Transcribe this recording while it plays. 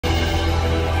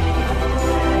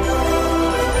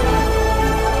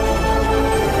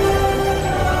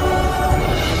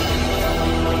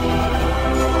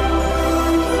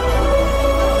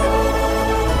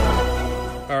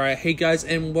Hey guys,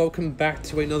 and welcome back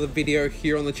to another video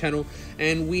here on the channel,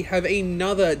 and we have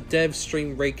another dev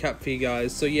stream recap for you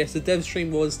guys. So yes, the dev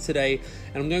stream was today,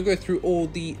 and I'm going to go through all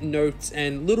the notes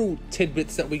and little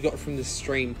tidbits that we got from the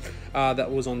stream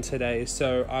that was on today.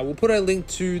 So I will put a link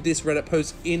to this Reddit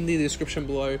post in the description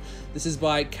below. This is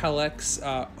by Calex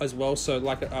as well, so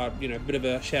like a bit of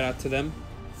a shout out to them.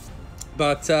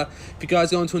 But if you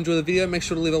guys are going to enjoy the video, make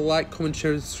sure to leave a like, comment,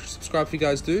 share, and subscribe if you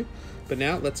guys do. But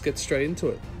now let's get straight into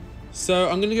it. So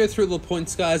I'm going to go through the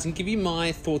points, guys, and give you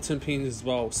my thoughts and opinions as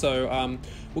well. So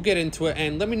we'll get into it,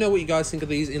 and let me know what you guys think of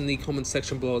these in the comment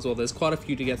section below as well. There's quite a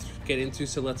few to get into,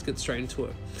 so let's get straight into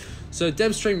it. So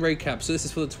dev stream recap. So this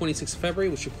is for the 26th of February,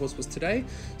 which of course was today.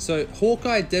 So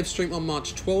Hawkeye dev stream on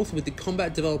March 12th with the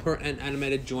combat developer and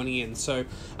animator joining in. So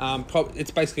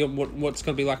it's basically what's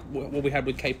going to be like what we had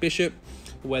with Kate Bishop,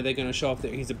 where they're going to show off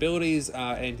his abilities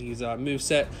and his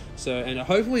moveset, and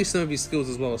hopefully some of his skills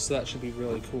as well, so that should be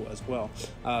really cool as well.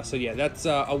 So yeah, that's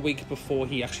a week before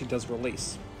he actually does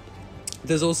release.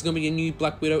 There's also going to be a new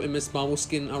Black Widow and Miss Marvel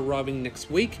skin arriving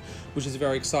next week, which is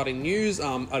very exciting news.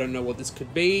 I don't know what this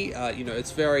could be.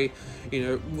 It's very,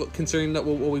 considering that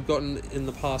what we've gotten in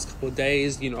the past couple of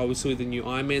days, obviously the new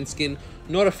Iron Man skin.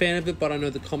 Not a fan of it, but I know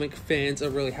the comic fans are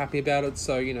really happy about it.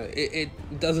 So,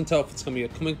 it doesn't tell if it's going to be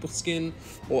a comic book skin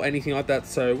or anything like that.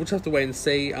 So we'll just have to wait and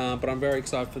see. But I'm very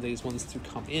excited for these ones to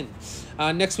come in.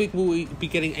 Next week, we'll be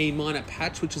getting a minor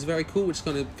patch, which is very cool, which is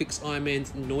going to fix Iron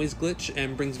Man's noise glitch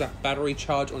and brings back battery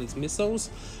charge on his missiles.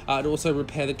 It also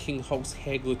repair the King Hulk's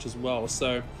hair glitch as well.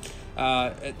 So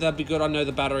that'd be good. I know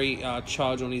the battery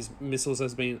charge on his missiles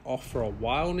has been off for a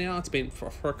while now. It's been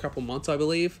for a couple months, I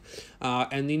believe.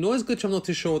 And the noise glitch, I'm not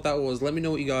too sure what that was. Let me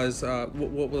know what you guys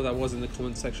what that was in the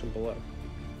comment section below.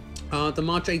 The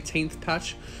March 18th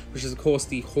patch, which is of course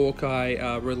the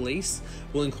Hawkeye release,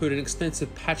 will include an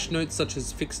extensive patch notes such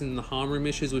as fixing the harm room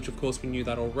issues, which of course we knew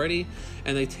that already,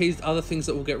 and they teased other things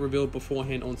that will get revealed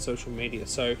beforehand on social media.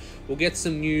 So we'll get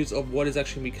some news of what is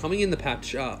actually be coming in the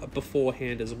patch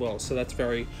beforehand as well. So that's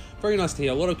very, very nice to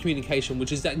hear. A lot of communication,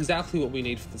 which is exactly what we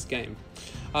need for this game.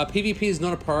 PvP is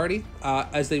not a priority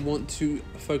as they want to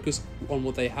focus on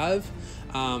what they have.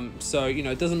 So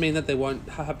it doesn't mean that it won't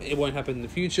happen in the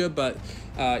future, but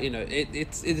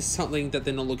it is something that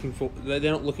they're not looking for. They're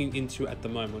not looking into at the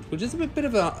moment, which is a bit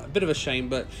of a shame.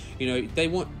 But they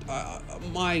want.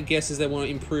 My guess is they want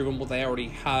to improve on what they already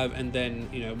have, and then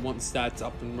once that's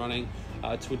up and running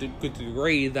to a good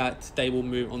degree, that they will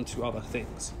move on to other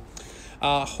things.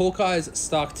 Hawkeye's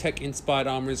Stark Tech inspired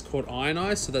armor is called Iron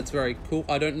Eyes, so that's very cool.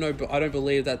 I don't know, but I don't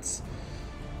believe that's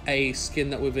a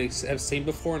skin that have seen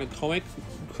before in a comic.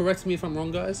 Correct me if I'm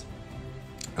wrong, guys.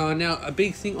 Now, a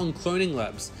big thing on Cloning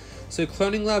Labs. So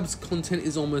Cloning Labs content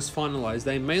is almost finalized.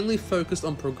 They mainly focused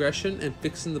on progression and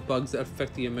fixing the bugs that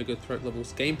affect the Omega threat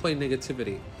level's gameplay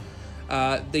negativity.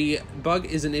 The bug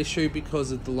is an issue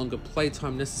because of the longer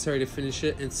playtime necessary to finish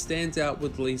it and stands out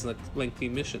with these lengthy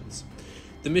missions.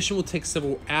 The mission will take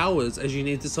several hours as you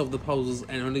need to solve the puzzles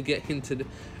and only get hinted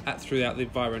at throughout the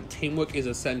environment. Teamwork is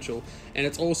essential, and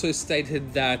it's also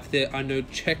stated that there are no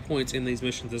checkpoints in these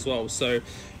missions as well. So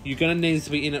you're gonna need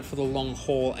to be in it for the long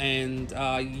haul, and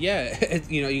it's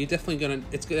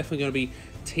definitely gonna be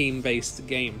team-based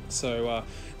game. So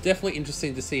definitely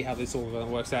interesting to see how this all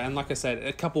works out. And like I said,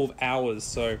 a couple of hours,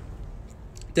 so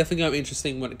definitely gonna be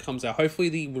interesting when it comes out. Hopefully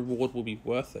the reward will be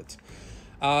worth it.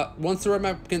 Once the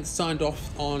roadmap gets signed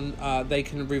off on, they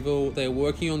can reveal they're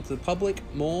working on to the public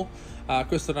more.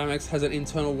 Crystal Dynamics has an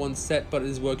internal one set, but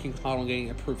is working hard on getting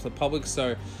approved for the public.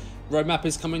 So roadmap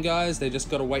is coming, guys. They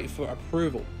just got to wait for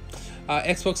approval.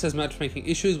 Xbox has matchmaking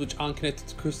issues which aren't connected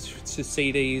to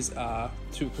CDs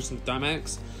to Crystal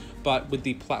Dynamics, but with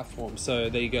the platform. So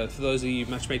there you go. For those of you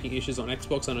matchmaking issues on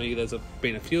Xbox, I know there's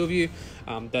been a few of you.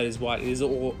 That is why it is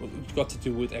all got to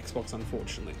do with Xbox,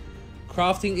 unfortunately.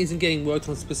 Crafting isn't getting worked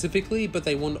on specifically, but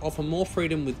they want to offer more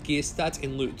freedom with gear stats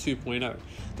in Loot 2.0.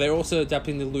 They're also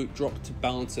adapting the loot drop to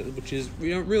balance it, which is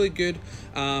really good.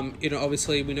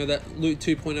 Obviously we know that Loot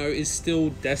 2.0 is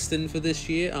still destined for this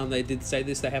year. They did say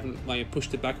this; they haven't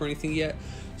pushed it back or anything yet.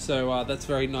 So that's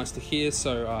very nice to hear.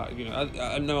 So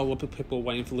I know a lot of people are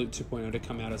waiting for Loot 2.0 to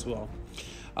come out as well.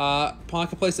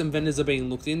 Marketplace and vendors are being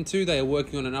looked into. They are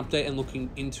working on an update and looking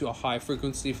into a high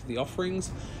frequency for the offerings.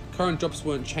 Current drops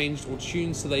weren't changed or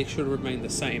tuned, so they should remain the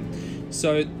same.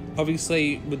 So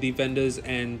Obviously, with the vendors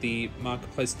and the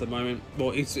marketplace at the moment, well,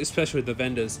 especially with the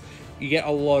vendors, you get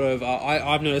a lot of.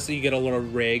 I've noticed that you get a lot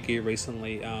of rare gear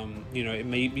recently. You know,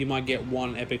 you might get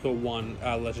one epic or one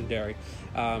legendary.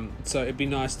 So it'd be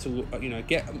nice to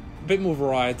get a bit more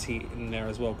variety in there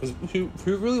as well. Because who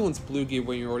really wants blue gear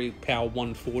when you're already power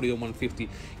 140 or 150?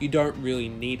 You don't really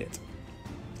need it.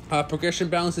 Progression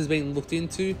balance is being looked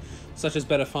into, such as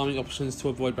better farming options to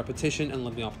avoid repetition and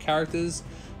leveling up characters.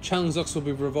 Challenge locks will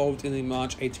be revolved in the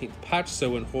March 18th patch,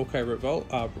 so when Hawkeye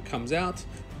comes out.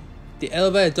 The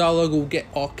elevator dialogue will get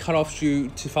cut off due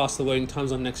to faster loading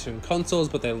times on next-gen consoles,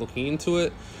 but they're looking into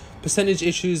it. Percentage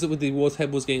issues with the war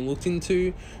tables getting looked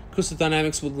into. Crystal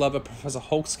Dynamics would love a Professor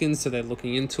Hulk skin, so they're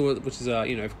looking into it, which is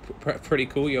pretty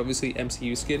cool. You obviously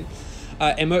MCU skin.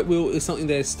 Emote wheel is something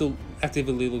they're still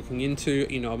actively looking into.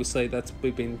 Obviously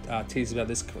we've been teased about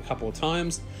this a couple of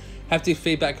times. Haptic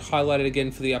feedback highlighted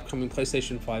again for the upcoming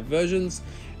PlayStation 5 versions.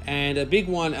 And a big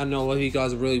one I know a lot of you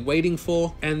guys are really waiting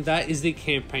for, and that is the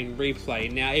campaign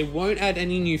replay. Now, it won't add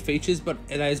any new features, but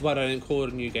that is why I don't call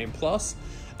it a new game plus.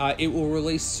 It will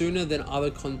release sooner than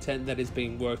other content that is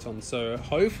being worked on. So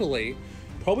hopefully,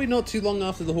 probably not too long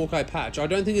after the Hawkeye patch. I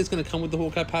don't think it's going to come with the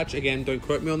Hawkeye patch. Again, don't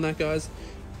quote me on that, guys.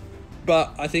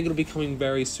 But I think it'll be coming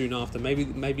very soon after.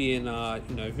 Maybe in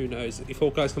who knows, if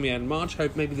Hawkeye's coming out in March,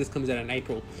 hope maybe this comes out in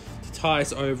April to tie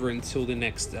us over until the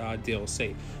next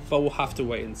DLC. But we'll have to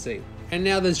wait and see. And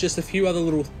now there's just a few other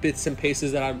little bits and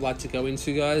pieces that I'd like to go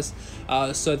into, guys.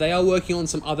 So they are working on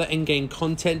some other endgame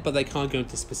content, but they can't go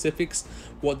into specifics.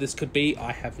 What this could be,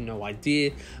 I have no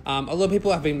idea. A lot of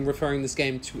people have been referring this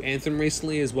game to Anthem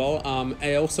recently as well.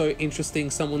 And also interesting,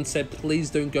 someone said, please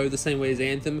don't go the same way as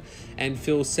Anthem. And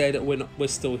Phil said, we're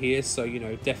still here. So,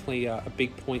 definitely a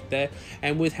big point there.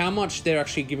 And with how much they're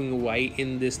actually giving away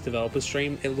in this developer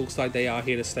stream, it looks like they are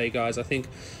here to stay, guys. I think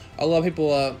a lot of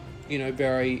people are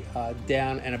very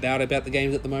down and about the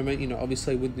games at the moment.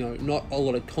 Obviously with not a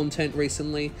lot of content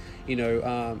recently.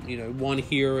 One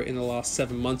here in the last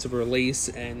 7 months of release,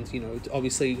 and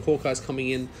obviously Hawkeye's coming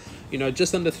in,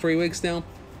 just under 3 weeks now.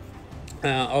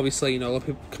 Obviously, a lot of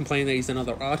people complain that he's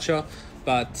another Archer,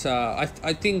 but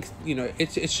I think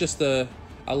it's just a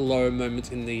low moment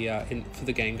for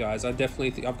the game, guys. I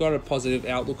definitely think I've got a positive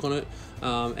outlook on it,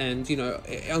 and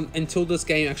until this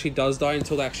game actually does die,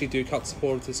 until they actually do cut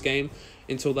support of this game,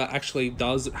 until that actually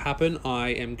does happen, I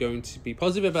am going to be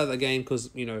positive about the game, because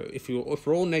if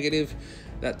we're all negative,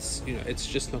 that's it's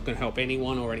just not going to help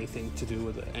anyone or anything to do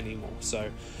with it anymore.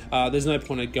 So there's no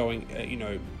point of going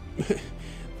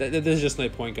there's just no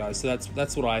point, guys. So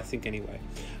that's what I think anyway.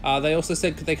 They also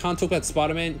said they can't talk about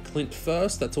Spider-Man Clint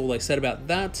first. That's all they said about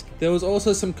that. There was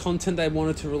also some content they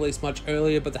wanted to release much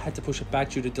earlier, but they had to push it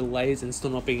back due to delays and still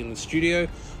not being in the studio.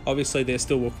 Obviously, they're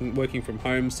still working from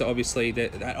home, so obviously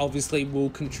that obviously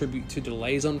will contribute to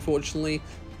delays, unfortunately.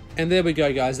 And there we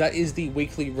go, guys. That is the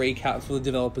weekly recap for the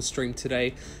developer stream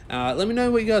today. Let me know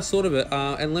what you guys thought of it,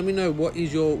 and let me know what are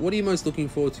you most looking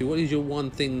forward to. What is your one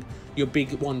thing, your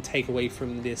big one takeaway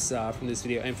from this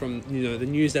video and from the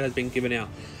news that has been given out.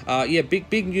 Yeah,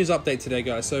 big news update today,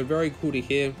 guys. So very cool to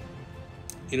hear.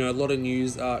 A lot of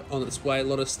news on its way, a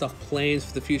lot of stuff planned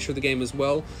for the future of the game as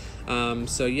well.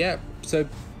 So yeah,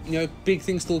 big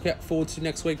things to look forward to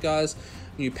next week, guys.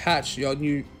 New patch,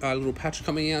 new little patch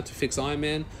coming out to fix Iron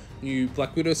Man, new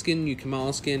Black Widow skin, new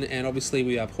Kamala skin, and obviously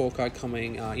we have Hawkeye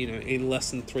coming, in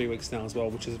less than 3 weeks now as well,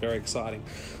 which is very exciting.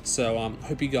 So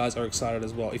hope you guys are excited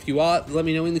as well. If you are, let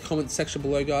me know in the comment section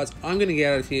below, guys. I'm gonna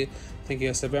get out of here. Thank you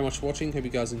guys so very much for watching. Hope you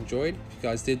guys enjoyed. If you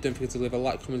guys did, don't forget to leave a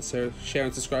like, comment, share,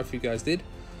 and subscribe if you guys did.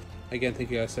 Again,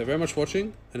 thank you guys so very much for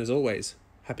watching, and as always,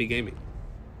 happy gaming.